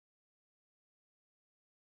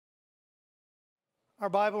Our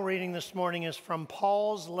Bible reading this morning is from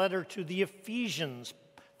Paul's letter to the Ephesians.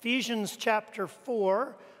 Ephesians chapter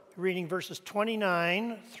 4, reading verses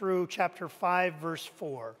 29 through chapter 5, verse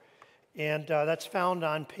 4. And that's found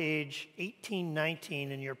on page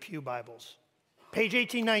 1819 in your pew Bibles. Page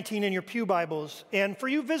 1819 in your pew Bibles. And for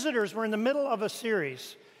you visitors, we're in the middle of a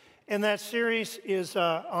series. And that series is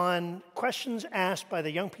on questions asked by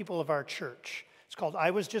the young people of our church. It's called I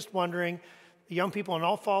Was Just Wondering. The young people, and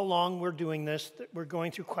all fall along, we're doing this. We're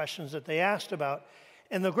going through questions that they asked about.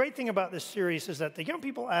 And the great thing about this series is that the young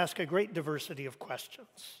people ask a great diversity of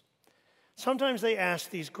questions. Sometimes they ask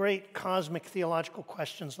these great cosmic theological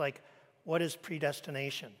questions like, what is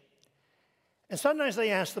predestination? And sometimes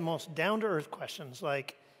they ask the most down-to-earth questions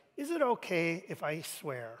like, is it okay if I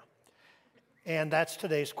swear? And that's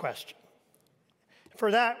today's question.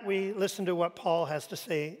 For that, we listen to what Paul has to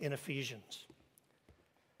say in Ephesians.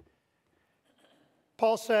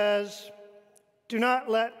 Paul says, do not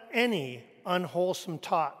let any unwholesome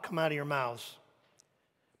talk come out of your mouths,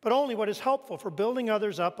 but only what is helpful for building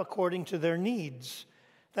others up according to their needs,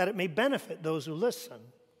 that it may benefit those who listen.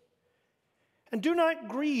 And do not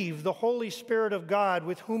grieve the Holy Spirit of God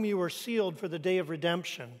with whom you are sealed for the day of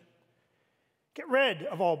redemption. Get rid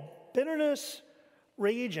of all bitterness,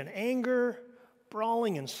 rage, and anger,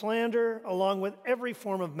 brawling and slander, along with every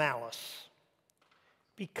form of malice.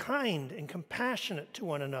 Be kind and compassionate to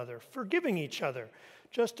one another, forgiving each other,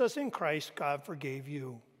 just as in Christ God forgave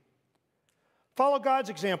you. Follow God's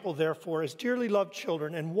example, therefore, as dearly loved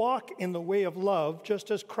children, and walk in the way of love,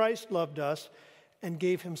 just as Christ loved us and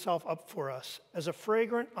gave himself up for us as a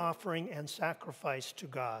fragrant offering and sacrifice to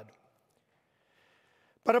God.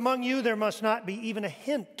 But among you there must not be even a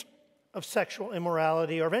hint of sexual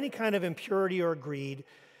immorality or of any kind of impurity or greed,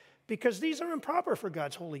 because these are improper for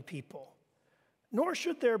God's holy people. Nor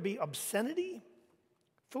should there be obscenity,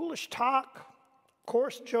 foolish talk,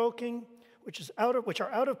 coarse joking, which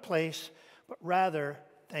are out of place, but rather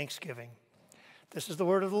thanksgiving. This is the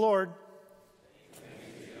word of the Lord.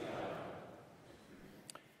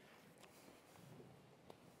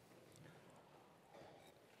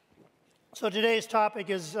 So today's topic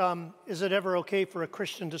is it ever okay for a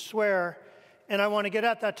Christian to swear? And I want to get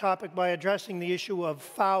at that topic by addressing the issue of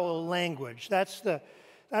foul language. That's the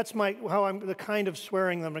kind of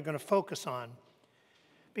swearing that I'm going to focus on.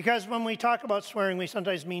 Because when we talk about swearing, we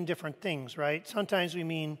sometimes mean different things, right? Sometimes we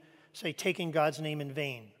mean, say, taking God's name in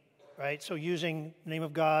vain, right? So using the name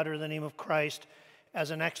of God or the name of Christ as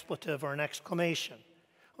an expletive or an exclamation,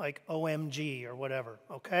 like OMG or whatever,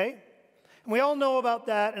 okay? And we all know about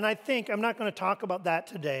that, and I think I'm not going to talk about that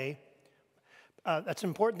today. That's an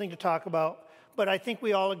important thing to talk about, but I think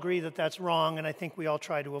we all agree that that's wrong, and I think we all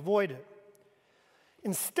try to avoid it.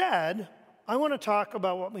 Instead, I want to talk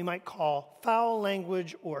about what we might call foul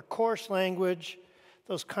language or coarse language,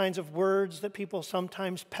 those kinds of words that people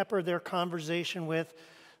sometimes pepper their conversation with,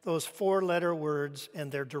 those four-letter words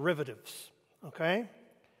and their derivatives, okay?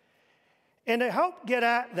 And to help get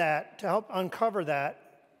at that, to help uncover that,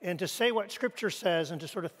 and to say what Scripture says and to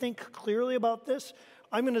sort of think clearly about this,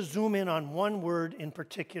 I'm going to zoom in on one word in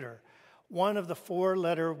particular, one of the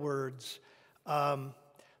four-letter words,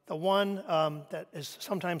 the one that is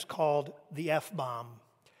sometimes called the F-bomb.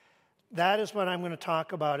 That is what I'm going to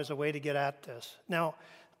talk about as a way to get at this. Now,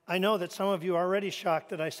 I know that some of you are already shocked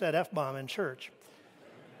that I said F-bomb in church.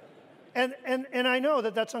 And I know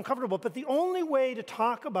that that's uncomfortable, but the only way to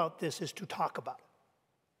talk about this is to talk about it.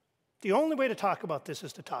 The only way to talk about this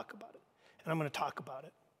is to talk about it. And I'm going to talk about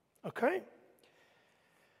it, okay?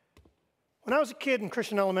 When I was a kid in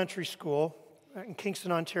Christian elementary school in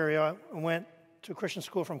Kingston, Ontario, I went to a Christian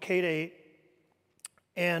school from K to 8.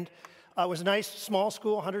 And it was a nice, small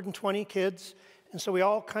school, 120 kids. And so we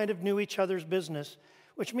all kind of knew each other's business,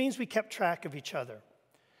 which means we kept track of each other.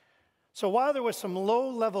 So while there was some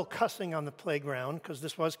low-level cussing on the playground, because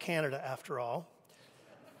this was Canada after all,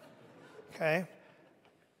 okay,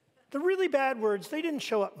 the really bad words, they didn't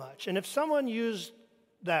show up much. And if someone used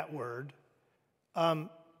that word,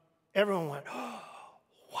 everyone went, oh,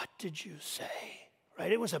 what did you say?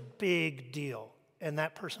 Right? It was a big deal, and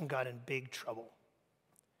that person got in big trouble.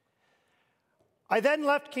 I then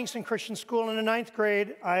left Kingston Christian School. In the 9th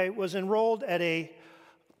grade, I was enrolled at a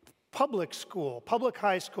public school, public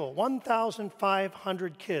high school,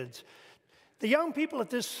 1,500 kids. The young people at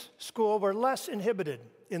this school were less inhibited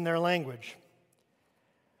in their language.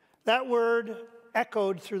 That word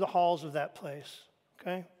echoed through the halls of that place,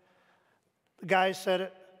 okay? The guys said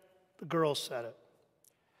it, the girls said it.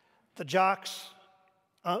 The jocks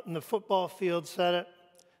out in the football field said it,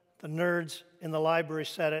 the nerds in the library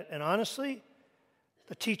said it, and honestly,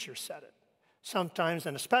 the teachers said it, sometimes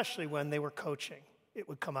and especially when they were coaching. it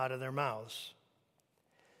would come out of their mouths.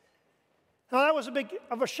 Now, that was a big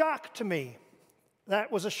of a shock to me.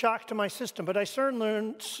 That was a shock to my system. But I soon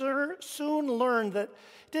learned that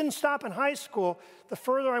it didn't stop in high school. The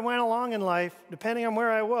further I went along in life, depending on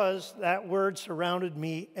where I was, that word surrounded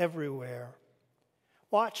me everywhere.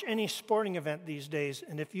 Watch any sporting event these days,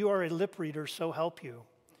 and if you are a lip reader, so help you.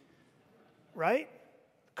 Right?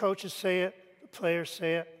 Coaches say it, the players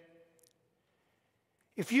say it.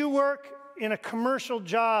 If you work in a commercial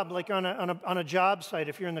job, like on a job site,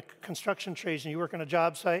 if you're in the construction trades and you work on a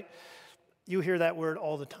job site, you hear that word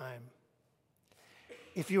all the time.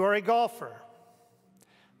 If you are a golfer,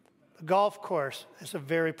 the golf course is a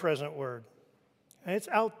very present word. And it's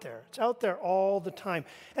out there. It's out there all the time.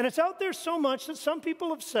 And it's out there so much that some people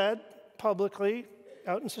have said publicly,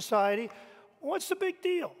 out in society, what's the big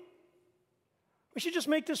deal? We should just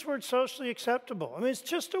make this word socially acceptable. I mean, it's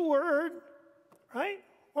just a word, right?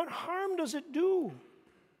 What harm does it do?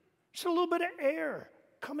 Just a little bit of air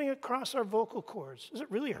coming across our vocal cords. Does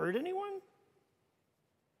it really hurt anyone?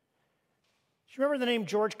 Do you remember the name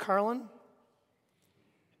George Carlin?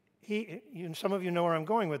 Some of you know where I'm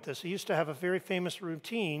going with this. He used to have a very famous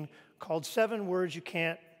routine called 7 words you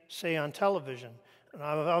can't say on television. And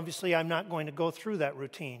obviously, I'm not going to go through that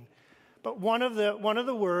routine. But one of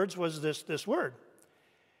the words was this word.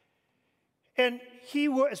 And he,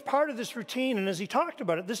 as part of this routine, and as he talked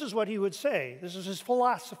about it, this is what he would say. This is his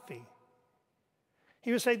philosophy.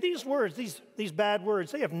 He would say, these words, these bad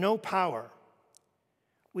words, they have no power.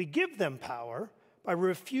 We give them power by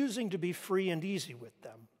refusing to be free and easy with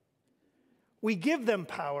them. We give them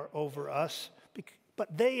power over us,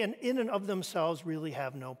 but they in and of themselves really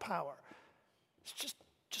have no power. It's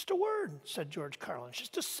just a word, said George Carlin. It's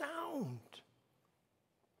just a sound.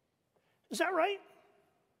 Is that right?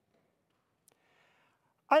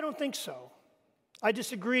 I don't think so. I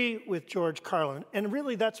disagree with George Carlin, and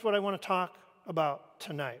really that's what I want to talk about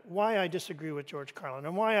tonight, why I disagree with George Carlin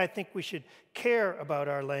and why I think we should care about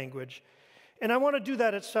our language. And I want to do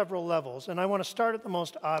that at several levels, and I want to start at the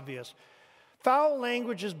most obvious. Foul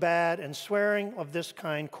language is bad, and swearing of this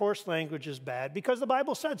kind, coarse language, is bad because the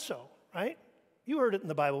Bible said so, right? You heard it in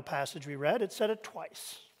the Bible passage we read. It said it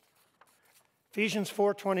twice. Ephesians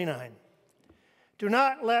 4:29. Do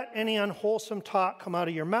not let any unwholesome talk come out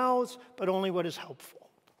of your mouths, but only what is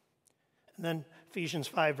helpful. And then Ephesians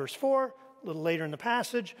 5, verse 4, a little later in the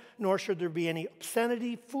passage, nor should there be any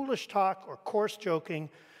obscenity, foolish talk, or coarse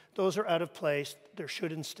joking. Those are out of place. There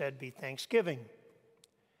should instead be thanksgiving.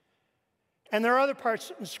 And there are other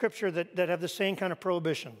parts in Scripture that have the same kind of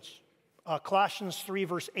prohibitions. Colossians 3,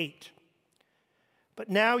 verse 8. But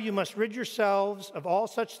now you must rid yourselves of all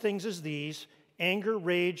such things as these: anger,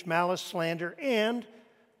 rage, malice, slander, and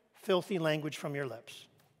filthy language from your lips.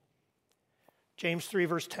 James 3,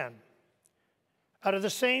 verse 10. Out of the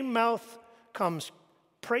same mouth comes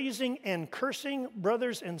praising and cursing.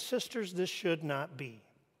 Brothers and sisters, this should not be.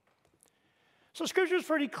 So Scripture is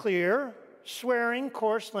pretty clear. Swearing,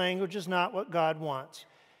 coarse language is not what God wants.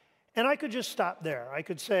 And I could just stop there. I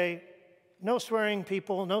could say, no swearing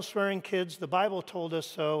people, no swearing kids. The Bible told us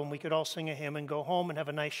so, and we could all sing a hymn and go home and have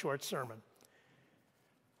a nice short sermon.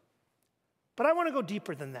 But I want to go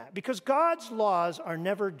deeper than that, because God's laws are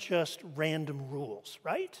never just random rules,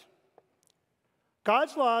 right?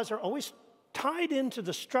 God's laws are always tied into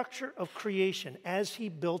the structure of creation as He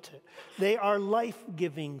built it. They are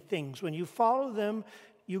life-giving things. When you follow them,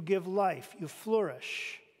 you give life, you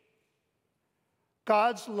flourish.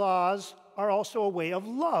 God's laws are also a way of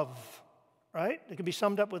love, right? It can be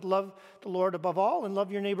summed up with love the Lord above all and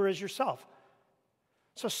love your neighbor as yourself.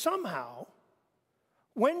 So somehow,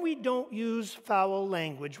 when we don't use foul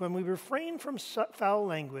language, when we refrain from foul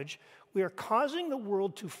language, we are causing the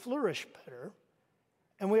world to flourish better,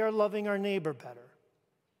 and we are loving our neighbor better.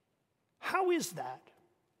 How is that?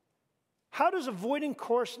 How does avoiding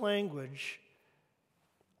coarse language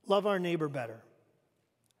love our neighbor better?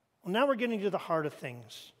 Well, now we're getting to the heart of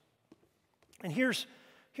things. And here's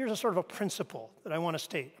a sort of a principle that I want to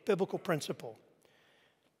state, a biblical principle.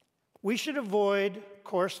 We should avoid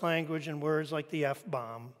coarse language and words like the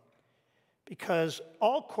F-bomb, because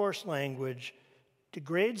all coarse language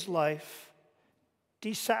degrades life,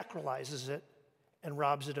 desacralizes it, and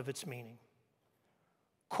robs it of its meaning.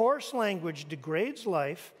 Coarse language degrades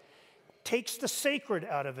life, takes the sacred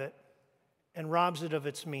out of it, and robs it of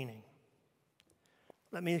its meaning.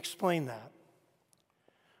 Let me explain that.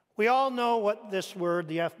 We all know what this word,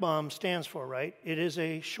 the F-bomb, stands for, right? It is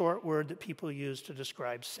a short word that people use to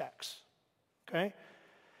describe sex, okay?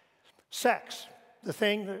 Sex, the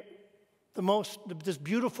thing that this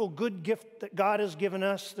beautiful, good gift that God has given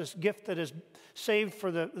us, this gift that is saved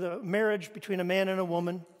for the marriage between a man and a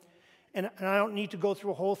woman. And I don't need to go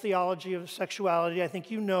through a whole theology of sexuality. I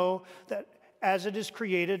think you know that as it is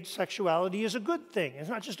created, sexuality is a good thing. It's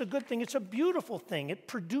not just a good thing, it's a beautiful thing. It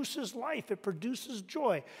produces life, it produces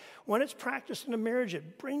joy. When it's practiced in a marriage,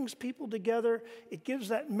 it brings people together, it gives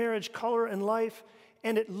that marriage color and life,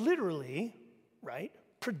 and it literally, right,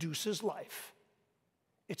 produces life.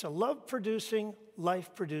 It's a love-producing,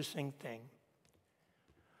 life-producing thing.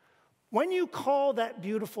 When you take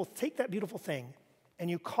that beautiful thing, and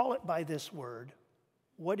you call it by this word,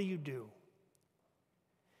 what do?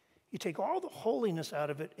 You take all the holiness out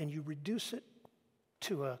of it and you reduce it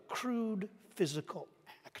to a crude physical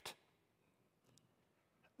act.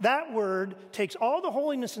 That word takes all the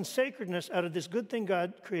holiness and sacredness out of this good thing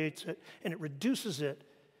God creates it, and it reduces it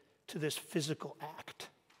to this physical act.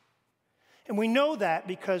 And we know that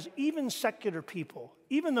because even secular people,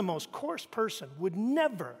 even the most coarse person, would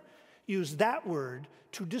never use that word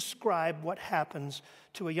to describe what happens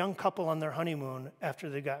to a young couple on their honeymoon after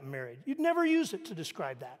they got married. You'd never use it to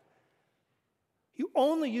describe that. You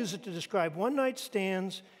only use it to describe one-night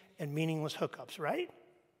stands and meaningless hookups, right?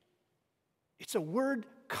 It's a word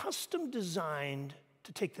custom designed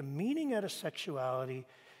to take the meaning out of sexuality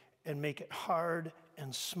and make it hard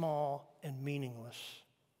and small and meaningless.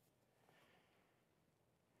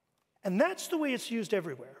 And that's the way it's used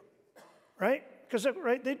everywhere, right? Because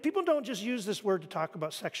people don't just use this word to talk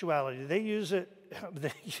about sexuality. They use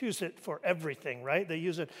it for everything, right? They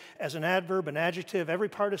use it as an adverb, an adjective, every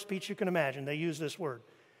part of speech you can imagine. They use this word.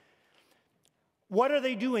 What are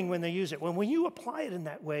they doing when they use it? When you apply it in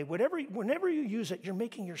that way, whenever you use it, you're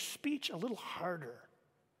making your speech a little harder,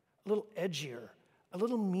 a little edgier, a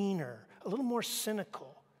little meaner, a little more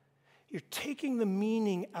cynical. You're taking the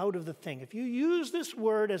meaning out of the thing. If you use this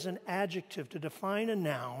word as an adjective to define a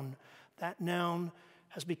noun, that noun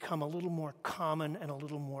has become a little more common and a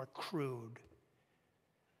little more crude.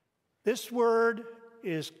 This word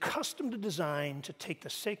is custom to design to take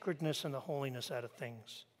the sacredness and the holiness out of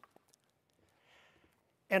things.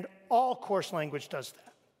 And all coarse language does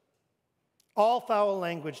that. All foul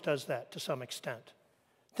language does that to some extent.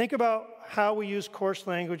 Think about how we use coarse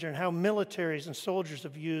language and how militaries and soldiers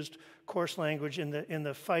have used coarse language in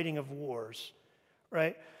the fighting of wars,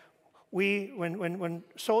 right? When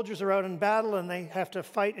soldiers are out in battle and they have to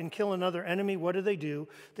fight and kill another enemy, what do?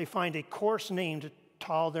 They find a coarse name to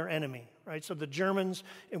call their enemy, right? So the Germans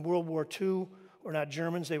in World War II were not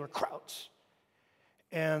Germans, they were Krauts.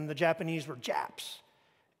 And the Japanese were Japs.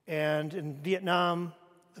 And in Vietnam,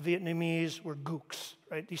 the Vietnamese were Gooks,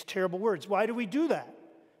 right? These terrible words. Why do we do that?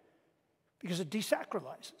 Because it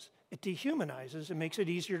desacralizes. It dehumanizes. It makes it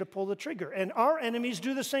easier to pull the trigger. And our enemies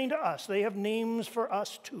do the same to us. They have names for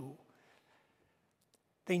us too.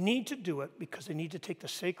 They need to do it because they need to take the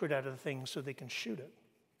sacred out of the thing so they can shoot it.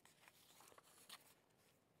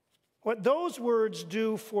 What those words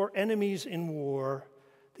do for enemies in war,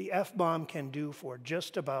 the F-bomb can do for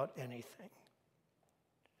just about anything.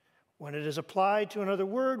 When it is applied to another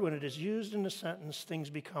word, when it is used in a sentence, things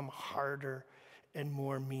become harder and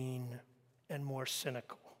more mean and more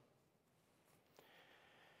cynical.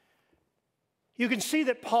 You can see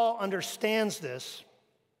that Paul understands this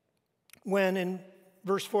when in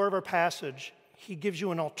verse 4 of our passage, he gives you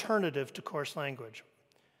an alternative to coarse language.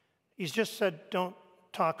 He's just said, don't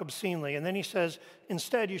talk obscenely. And then he says,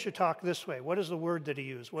 instead, you should talk this way. What is the word that he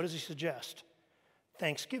used? What does he suggest?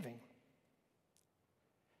 Thanksgiving.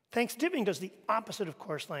 Thanksgiving does the opposite of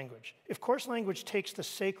coarse language. If coarse language takes the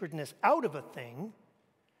sacredness out of a thing,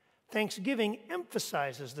 Thanksgiving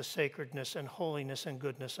emphasizes the sacredness and holiness and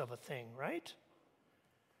goodness of a thing, right?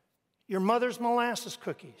 Your mother's molasses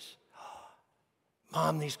cookies.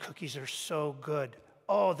 Mom, these cookies are so good.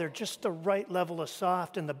 Oh, they're just the right level of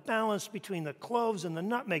soft and the balance between the cloves and the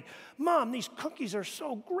nutmeg. Mom, these cookies are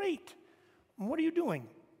so great. And what are you doing?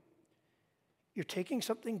 You're taking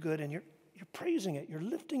something good and you're praising it. You're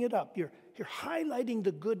lifting it up. You're highlighting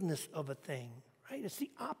the goodness of a thing, right? It's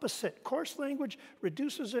the opposite. Coarse language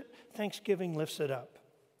reduces it. Thanksgiving lifts it up.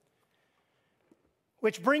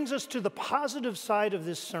 Which brings us to the positive side of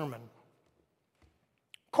this sermon.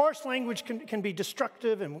 Coarse language can be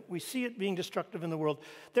destructive, and we see it being destructive in the world.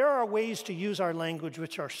 There are ways to use our language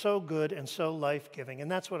which are so good and so life-giving, and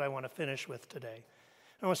that's what I want to finish with today.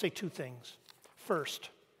 I want to say two things.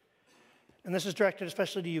 First, and this is directed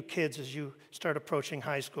especially to you kids as you start approaching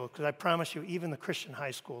high school, because I promise you, even the Christian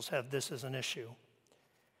high schools have this as an issue.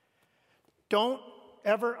 Don't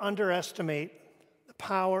ever underestimate the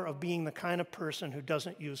power of being the kind of person who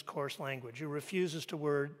doesn't use coarse language, who refuses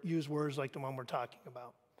to use words like the one we're talking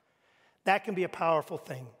about. That can be a powerful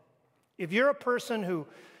thing. If you're a person who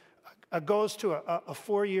goes to a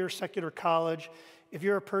four-year secular college, if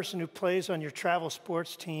you're a person who plays on your travel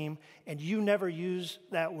sports team and you never use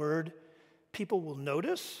that word, people will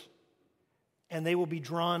notice and they will be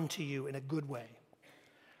drawn to you in a good way.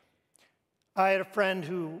 I had a friend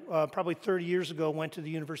who probably 30 years ago went to the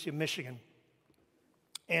University of Michigan.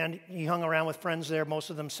 And he hung around with friends there, most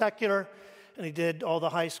of them secular, and he did all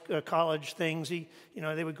the college things. They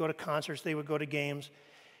would go to concerts, they would go to games.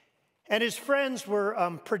 And his friends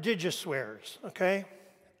were prodigious swearers, okay?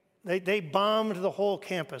 They bombed the whole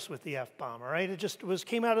campus with the F-bomb, all right? It just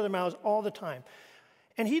came out of their mouths all the time.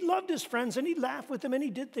 And he loved his friends, and he laughed with them, and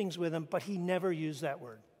he did things with them, but he never used that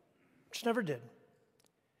word. Just never did.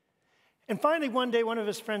 And finally, one day, one of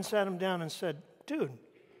his friends sat him down and said, "Dude,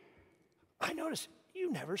 I noticed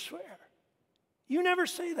you never swear. You never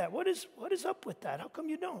say that. What is up with that? How come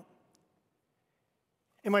you don't?"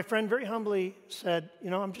 And my friend very humbly said,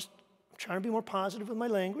 I'm trying to be more positive with my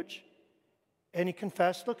language. And he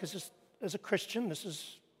confessed, look, as a Christian, this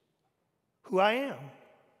is who I am.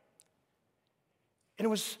 And it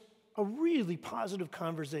was a really positive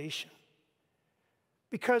conversation.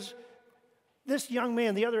 Because this young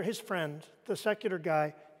man, his friend, the secular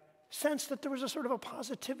guy, sensed that there was a sort of a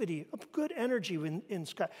positivity, a good energy in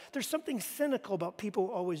Scott. There's something cynical about people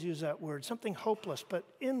who always use that word, something hopeless. But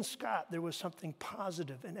in Scott, there was something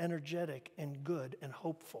positive and energetic and good and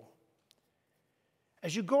hopeful.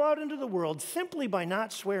 As you go out into the world, simply by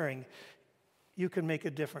not swearing, you can make a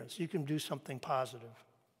difference. You can do something positive.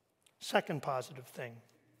 Second positive thing.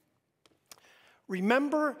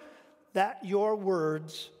 Remember that your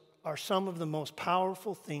words are some of the most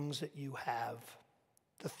powerful things that you have.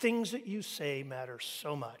 The things that you say matter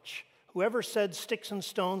so much. Whoever said sticks and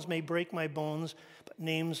stones may break my bones, but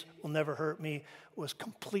names will never hurt me was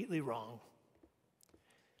completely wrong.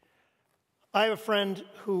 I have a friend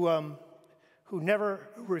who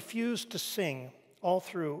refused to sing all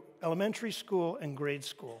through elementary school and grade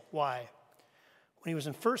school. Why? When he was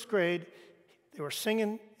in first grade, they were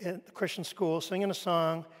singing in the Christian school, singing a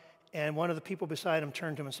song, and one of the people beside him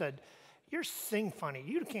turned to him and said, "You sing funny.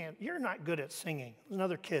 You're not good at singing." It was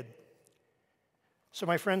another kid. So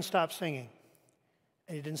my friend stopped singing.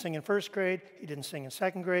 And he didn't sing in first grade, he didn't sing in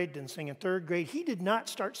second grade, didn't sing in third grade. He did not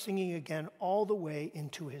start singing again all the way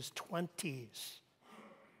into his 20s.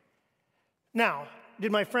 Now,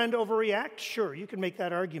 did my friend overreact? Sure, you can make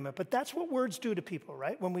that argument. But that's what words do to people,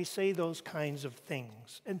 right? When we say those kinds of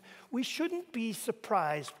things. And we shouldn't be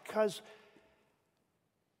surprised because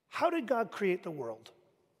how did God create the world?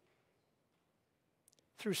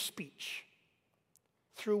 Through speech,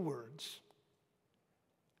 through words.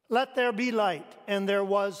 Let there be light, and there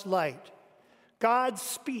was light. God's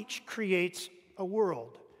speech creates a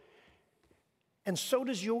world, and so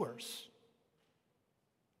does yours.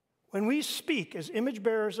 When we speak as image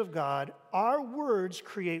bearers of God, our words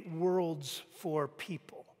create worlds for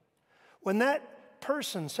people. When that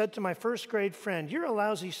person said to my first grade friend, "You're a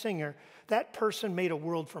lousy singer," that person made a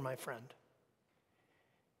world for my friend.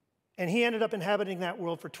 And he ended up inhabiting that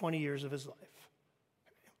world for 20 years of his life.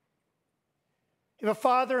 If a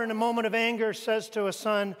father in a moment of anger says to a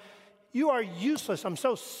son, "You are useless, I'm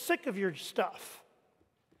so sick of your stuff,"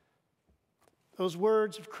 those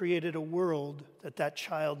words have created a world that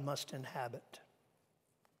child must inhabit.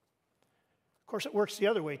 Of course, it works the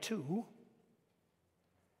other way too.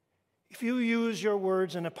 If you use your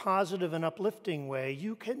words in a positive and uplifting way,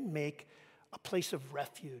 you can make a place of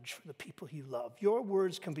refuge for the people you love. Your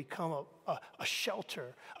words can become a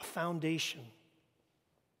shelter, a foundation.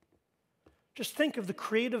 Just think of the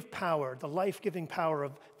creative power, the life-giving power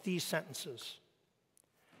of these sentences.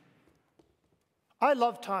 I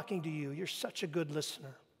love talking to you. You're such a good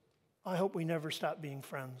listener. I hope we never stop being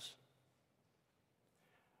friends.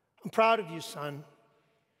 I'm proud of you, son.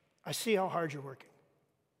 I see how hard you're working.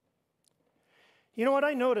 You know what?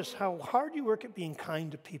 I notice how hard you work at being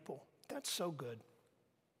kind to people. That's so good.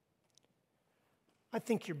 I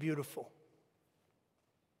think you're beautiful.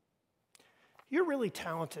 You're really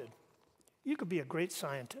talented. You could be a great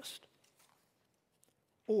scientist.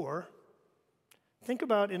 Or think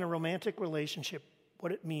about in a romantic relationship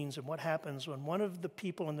what it means and what happens when one of the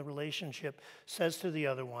people in the relationship says to the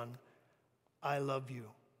other one, "I love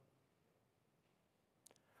you."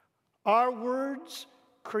 Our words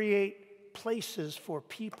create places for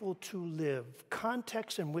people to live,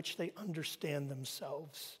 contexts in which they understand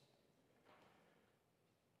themselves.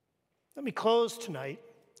 Let me close tonight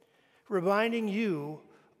reminding you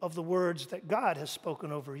of the words that God has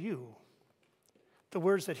spoken over you, the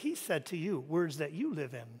words that he said to you, words that you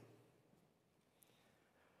live in.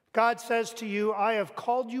 God says to you, I have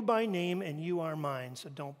called you by name and you are mine, so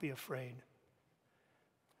don't be afraid.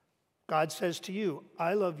 God says to you,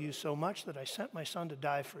 I love you so much that I sent my son to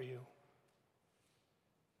die for you.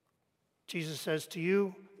 Jesus says to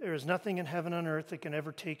you, there is nothing in heaven and earth that can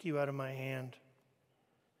ever take you out of my hand.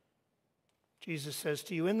 Jesus says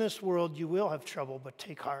to you, in this world you will have trouble, but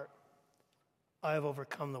take heart. I have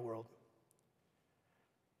overcome the world.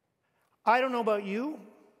 I don't know about you,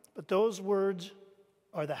 but those words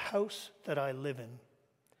are the house that I live in.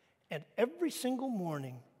 And every single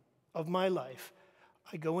morning of my life,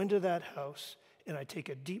 I go into that house and I take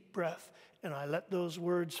a deep breath and I let those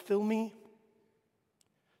words fill me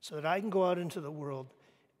so that I can go out into the world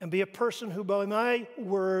and be a person who by my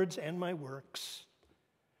words and my works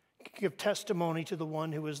can give testimony to the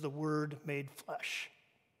one who is the Word made flesh,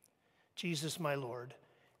 Jesus my Lord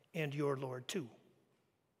and your Lord too.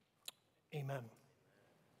 Amen.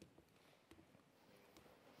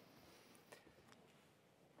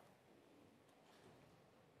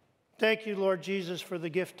 Thank you, Lord Jesus, for the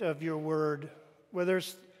gift of your word, whether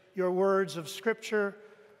it's your words of Scripture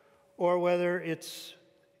or whether it's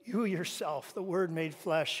you yourself, the Word made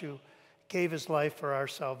flesh, who gave his life for our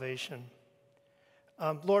salvation.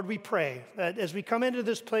 Lord, we pray that as we come into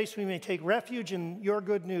this place, we may take refuge in your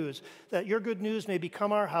good news, that your good news may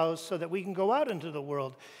become our house so that we can go out into the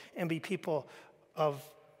world and be people who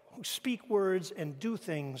speak words and do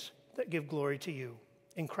things that give glory to you.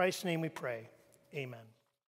 In Christ's name we pray. Amen.